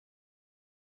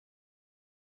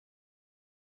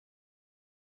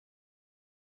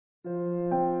Greetings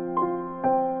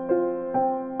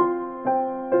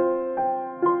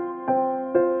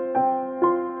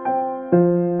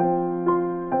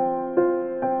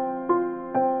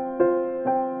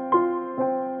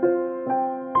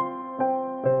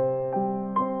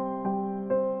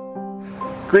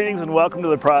and welcome to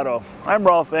the Prado. I'm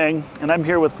Rolf Eng, and I'm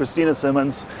here with Christina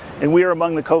Simmons, and we are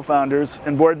among the co-founders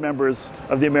and board members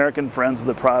of the American Friends of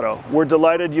the Prado. We're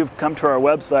delighted you've come to our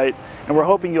website, and we're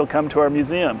hoping you'll come to our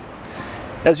museum.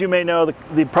 As you may know,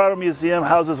 the Prado Museum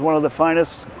houses one of the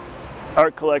finest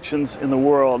art collections in the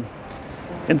world.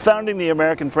 In founding the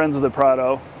American Friends of the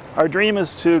Prado, our dream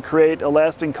is to create a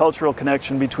lasting cultural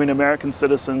connection between American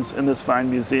citizens and this fine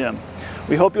museum.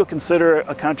 We hope you'll consider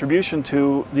a contribution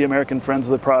to the American Friends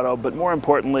of the Prado, but more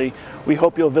importantly, we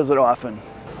hope you'll visit often.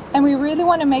 And we really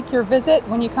want to make your visit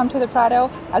when you come to the Prado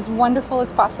as wonderful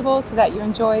as possible so that you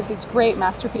enjoy these great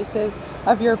masterpieces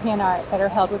of European art that are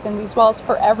held within these walls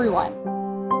for everyone.